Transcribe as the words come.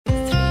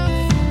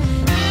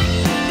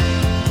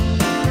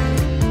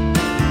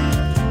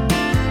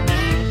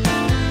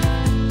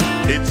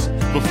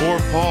before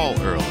Paul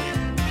early.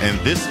 And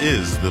this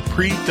is the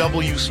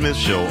Pre-W. Smith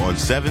Show on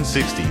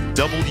 760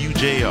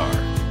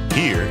 WJR.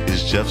 Here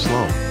is Jeff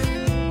Sloan.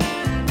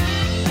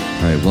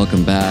 All right,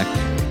 welcome back.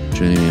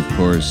 Joining me, of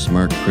course,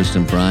 Mark,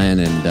 Kristin, Brian.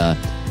 And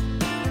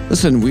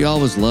listen, we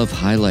always love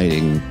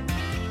highlighting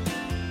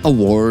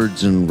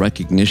awards and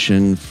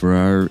recognition for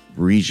our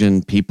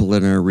region, people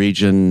in our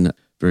region,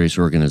 various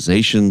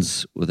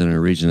organizations within our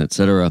region,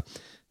 etc.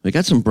 We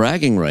got some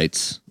bragging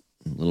rights,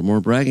 a little more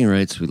bragging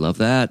rights. We love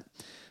that.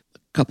 A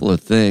couple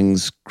of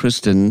things,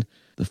 Kristin.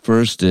 The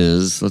first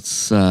is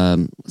let's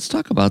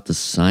talk about the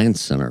Science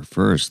Center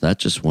first. That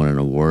just won an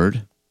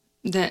award.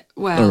 Or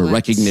a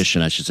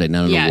recognition, I should say,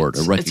 not an award.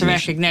 A recognition. It's a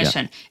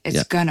recognition. Yeah.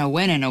 It's gonna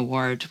win an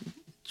award.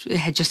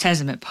 It just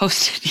hasn't been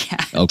posted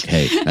yet.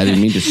 Okay. I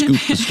didn't mean to scoop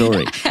the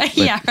story.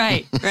 Yeah,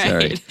 right.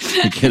 Sorry.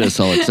 You get us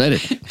all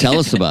excited. Tell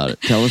us about it.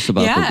 Tell us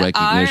about the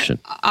recognition.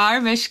 Our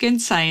Michigan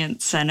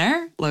Science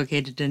Center,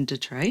 located in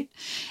Detroit,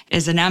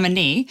 is a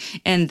nominee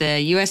in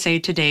the USA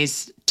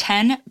Today's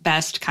 10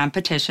 Best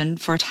Competition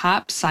for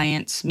Top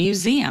Science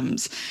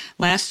Museums.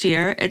 Last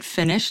year, it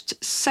finished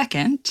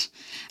second,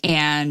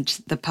 and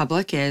the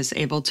public is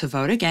able to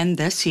vote again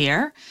this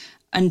year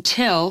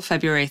until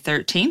February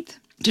 13th.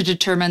 To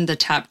determine the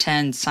top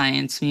 10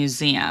 science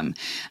museum.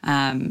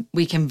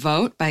 We can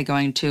vote by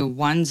going to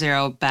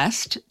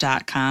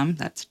 10best.com,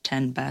 that's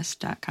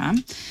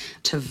 10best.com,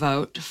 to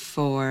vote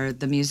for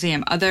the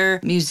museum. Other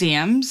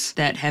museums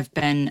that have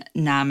been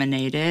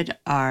nominated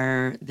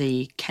are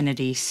the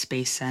Kennedy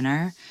Space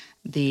Center,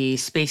 the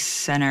Space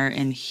Center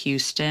in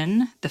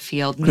Houston, the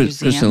Field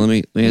Museum. Kristin, let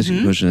me ask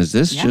you a question. Is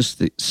this just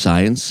the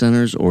science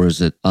centers, or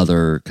is it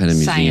other kind of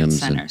museums? Science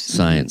centers.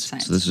 Science.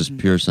 So this is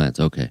pure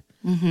science. Okay.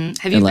 Mm-hmm.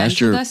 Have you been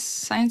to the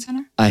Science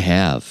Center? I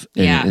have,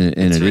 and it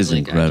really is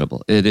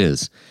incredible. Good. It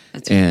is,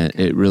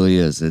 it really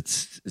is.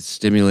 It's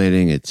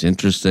stimulating. It's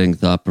interesting,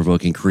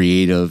 thought-provoking,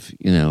 creative.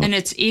 And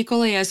it's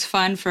equally as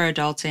fun for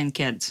adults and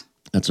kids.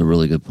 That's a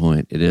really good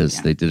point. It is.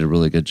 Yeah. They did a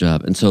really good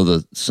job. And so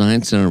the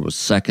Science Center was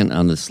second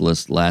on this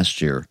list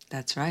last year.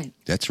 That's right.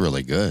 That's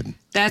really good.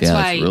 That's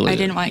why really I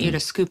didn't want you to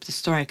scoop the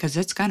story, because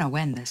it's going to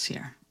win this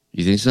year.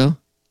 You think so?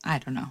 I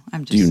don't know.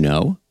 Do you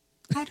know?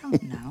 I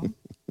don't know.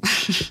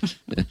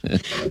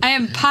 I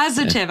am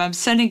positive. I'm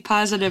sending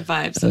positive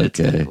vibes that it's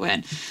going to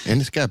win.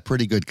 And it's got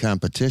pretty good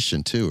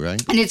competition too,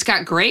 right? And it's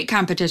got great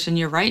competition.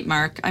 You're right,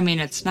 Mark. I mean,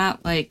 it's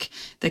not like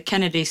the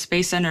Kennedy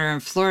Space Center in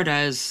Florida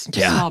is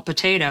small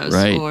potatoes,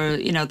 right. Or,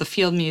 the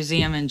Field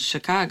Museum in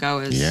Chicago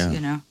is,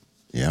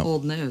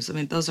 old news. I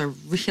mean, those are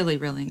really,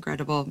 really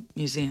incredible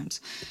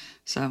museums.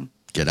 So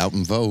get out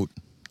and vote.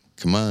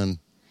 Come on.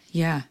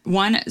 Yeah.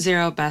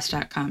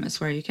 10best.com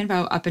is where you can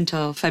vote up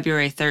until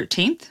February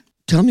 13th.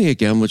 Tell me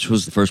again, which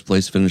was the first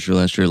place finisher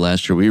last year?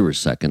 Last year we were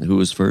second. Who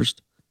was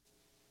first?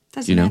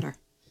 Doesn't matter.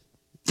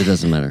 It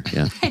doesn't matter,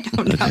 yeah. I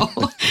don't know.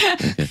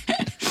 Okay.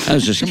 I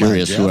was just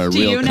curious who our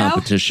real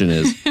competition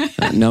is.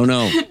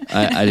 No.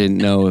 I didn't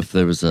know if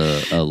there was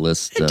a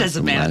list it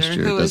doesn't from matter last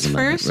year. who it doesn't was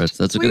matter. first.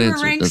 That's a good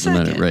answer. It doesn't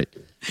matter.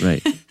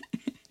 Right.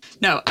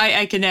 No,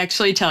 I can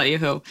actually tell you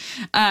who.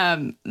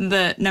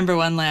 The number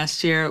one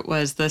last year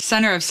was the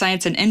Center of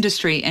Science and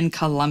Industry in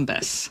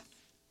Columbus.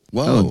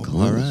 Whoa,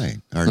 all right.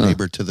 Our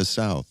neighbor to the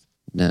south.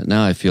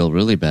 Now I feel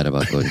really bad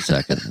about going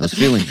second. I was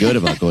feeling good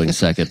about going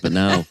second, but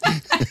now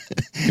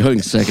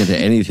going second to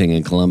anything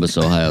in Columbus,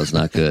 Ohio is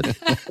not good.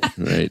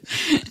 Right?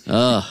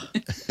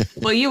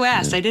 Well, you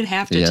asked. I didn't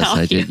have to tell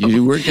you. Yes, I did.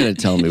 You weren't going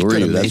to tell me, were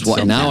you? That's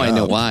why. Now I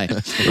know why.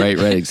 Right,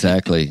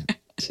 exactly.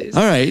 Jeez.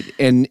 All right,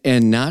 and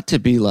not to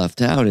be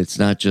left out, it's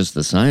not just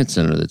the Science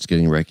Center that's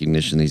getting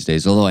recognition these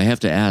days. Although I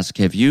have to ask,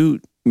 have you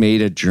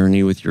made a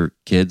journey with your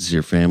kids,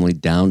 your family,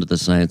 down to the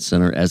Science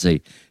Center as a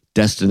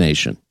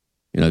destination?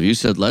 If you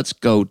said, let's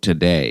go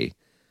today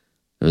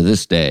or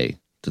this day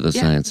to the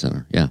Science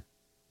Center. Yeah.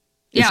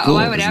 Yeah. Cool,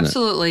 I would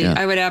absolutely.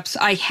 Yeah.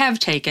 I have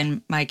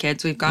taken my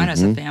kids. We've gone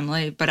as a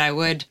family, but I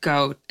would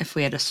go if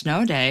we had a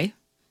snow day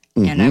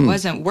and I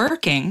wasn't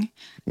working.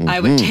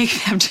 I would take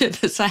them to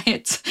the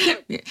science.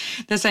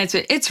 It's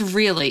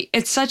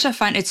such a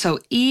fun. It's so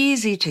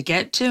easy to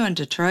get to in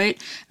Detroit,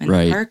 and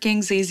the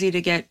parking's easy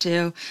to get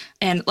to.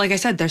 And like I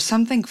said, there's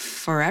something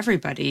for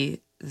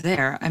everybody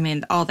there. I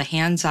mean, all the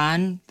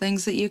hands-on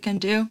things that you can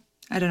do.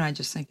 I don't know. I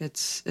just think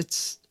it's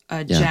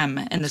a gem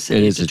in the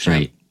city of Detroit.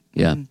 It is a gem.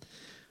 Yeah.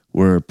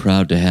 We're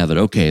proud to have it.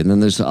 Okay. And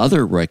then there's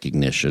other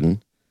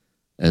recognition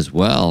as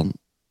well.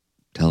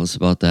 Tell us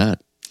about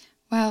that.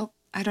 Well,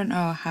 I don't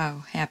know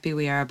how happy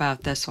we are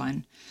about this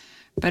one,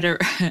 but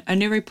a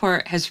new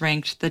report has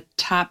ranked the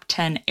top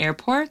 10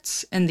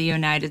 airports in the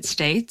United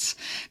States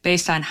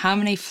based on how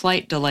many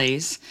flight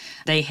delays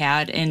they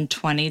had in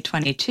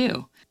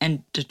 2022.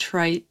 And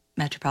Detroit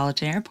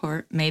Metropolitan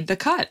Airport made the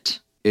cut.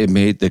 It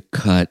made the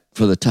cut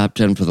for the top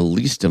 10 for the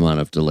least amount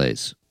of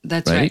delays.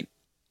 That's right.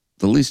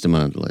 The least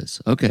amount of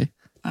delays. Okay.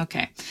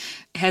 It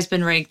has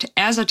been ranked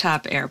as a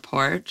top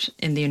airport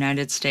in the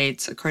United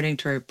States, according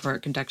to a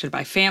report conducted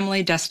by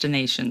Family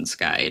Destinations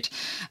Guide.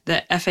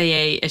 The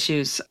FAA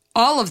issues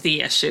all of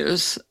the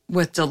issues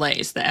with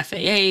delays. The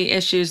FAA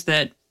issues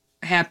that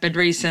happened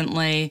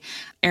recently,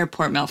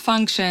 airport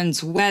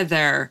malfunctions,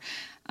 weather.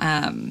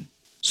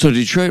 So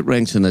Detroit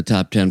ranks in the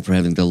top 10 for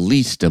having the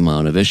least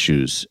amount of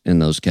issues in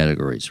those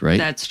categories, right?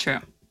 That's true.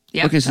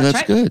 Yep, okay, so that's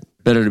right. good.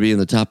 Better to be in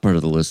the top part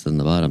of the list than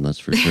the bottom, that's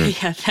for sure.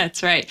 Yeah,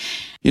 that's right.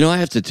 I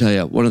have to tell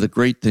you, one of the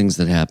great things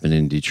that happened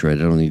in Detroit,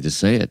 I don't need to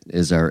say it,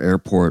 is our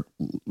airport,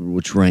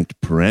 which ranked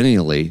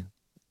perennially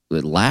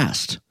at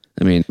last.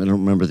 I mean, I don't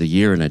remember the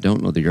year, and I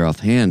don't know the year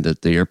offhand,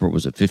 that the airport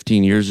was at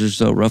 15 years or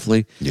so,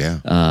 roughly. Yeah.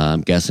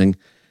 I'm guessing.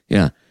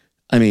 Yeah.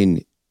 I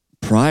mean,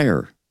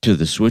 prior to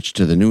the switch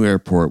to the new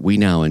airport we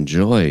now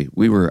enjoy,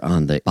 we were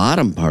on the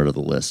bottom part of the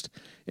list.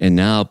 And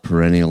now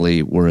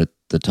perennially we're at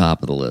the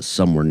top of the list,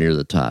 somewhere near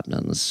the top,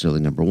 not necessarily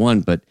number one,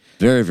 but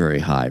very, very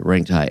high,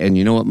 ranked high. And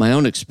you know what? My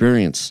own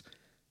experience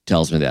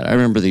tells me that. I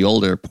remember the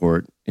old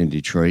airport in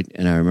Detroit,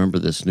 and I remember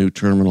this new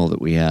terminal that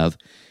we have.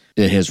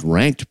 It has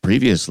ranked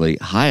previously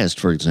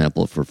highest, for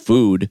example, for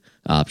food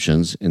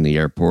options in the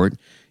airport.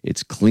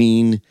 It's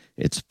clean,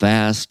 it's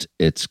fast,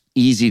 it's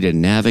easy to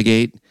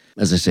navigate.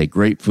 As I say,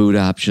 great food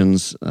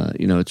options.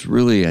 It's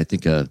really,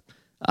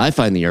 I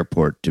find the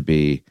airport to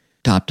be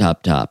top.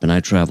 And I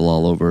travel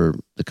all over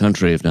the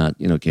country, if not,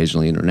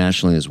 occasionally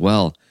internationally as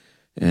well.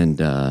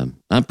 And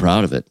I'm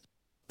proud of it.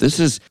 This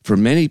is, for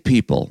many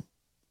people,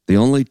 the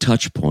only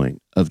touch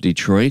point of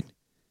Detroit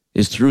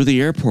is through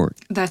the airport.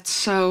 That's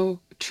so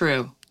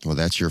true. Well,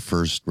 that's your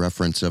first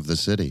reference of the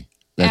city.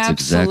 That's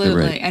Absolutely.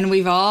 exactly right. And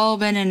we've all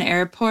been in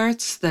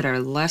airports that are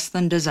less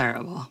than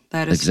desirable.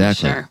 That is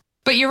Exactly. for sure.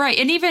 But you're right.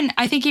 And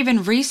I think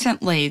even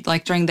recently,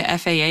 like during the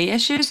FAA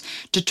issues,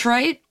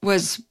 Detroit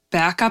was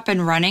back up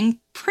and running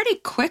pretty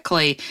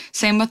quickly.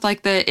 Same with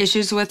like the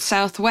issues with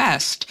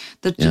Southwest.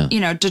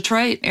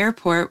 Detroit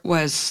Airport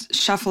was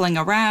shuffling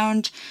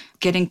around,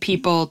 getting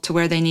people to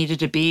where they needed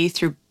to be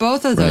through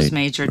both of those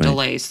major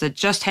delays that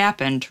just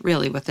happened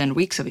really within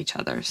weeks of each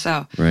other.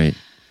 So Right.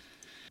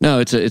 No,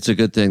 it's a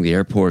good thing. The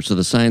airport, so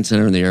the Science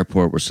Center and the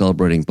airport, we're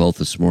celebrating both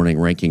this morning,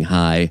 ranking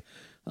high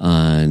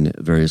on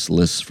various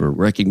lists for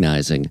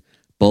recognizing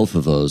both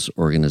of those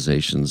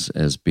organizations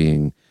as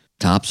being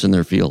tops in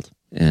their field.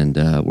 And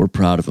we're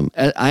proud of them.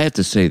 I have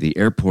to say, the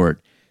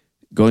airport,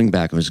 going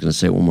back, I'm just going to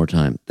say it one more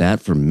time, that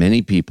for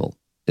many people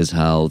is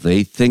how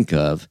they think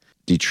of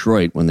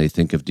Detroit when they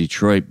think of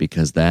Detroit,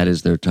 because that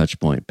is their touch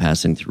point,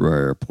 passing through our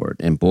airport.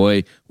 And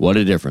boy, what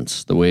a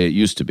difference, the way it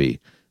used to be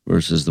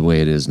versus the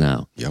way it is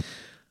now. Yep.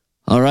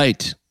 All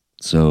right.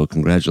 So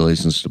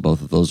congratulations to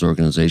both of those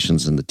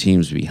organizations and the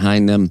teams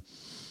behind them.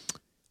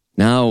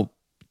 Now,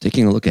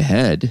 taking a look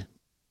ahead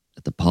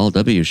at the Paul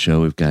W.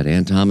 Show, we've got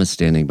Ann Thomas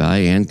standing by.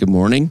 Ann, good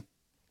morning.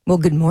 Well,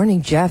 good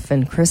morning, Jeff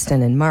and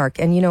Kristin and Mark.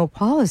 And,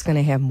 Paul is going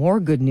to have more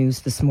good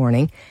news this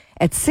morning.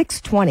 At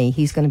 6:20,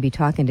 he's going to be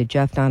talking to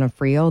Jeff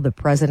Donofrio, the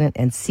president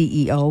and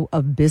CEO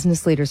of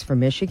Business Leaders for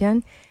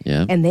Michigan.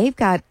 Yeah. And they've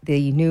got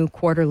the new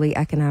quarterly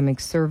economic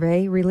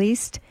survey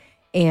released,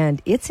 and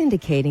it's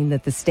indicating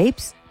that the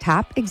state's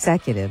top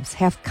executives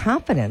have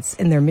confidence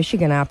in their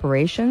Michigan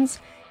operations,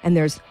 and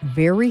there's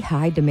very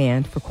high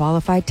demand for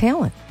qualified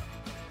talent.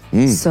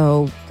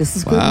 So this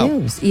is good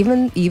news,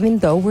 even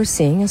though we're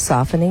seeing a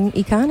softening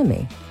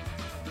economy.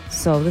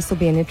 So this will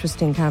be an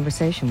interesting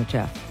conversation with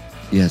Jeff.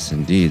 Yes,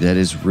 indeed. That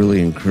is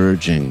really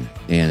encouraging,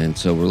 Ann. And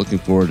so we're looking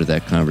forward to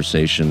that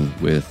conversation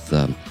with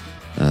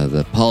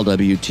the Paul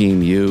W.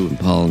 team, you and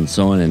Paul and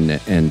so on,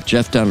 and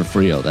Jeff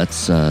Donofrio.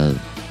 That's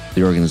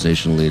the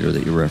organizational leader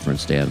that you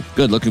referenced, Ann.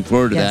 Good. Looking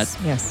forward to that.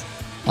 Yes.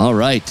 All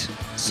right.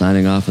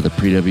 Signing off of the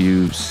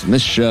Pre-W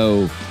Smith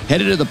Show.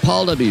 Headed to the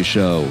Paul W.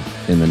 Show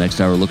in the next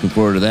hour. Looking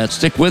forward to that.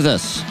 Stick with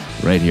us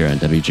right here on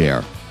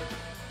WJR.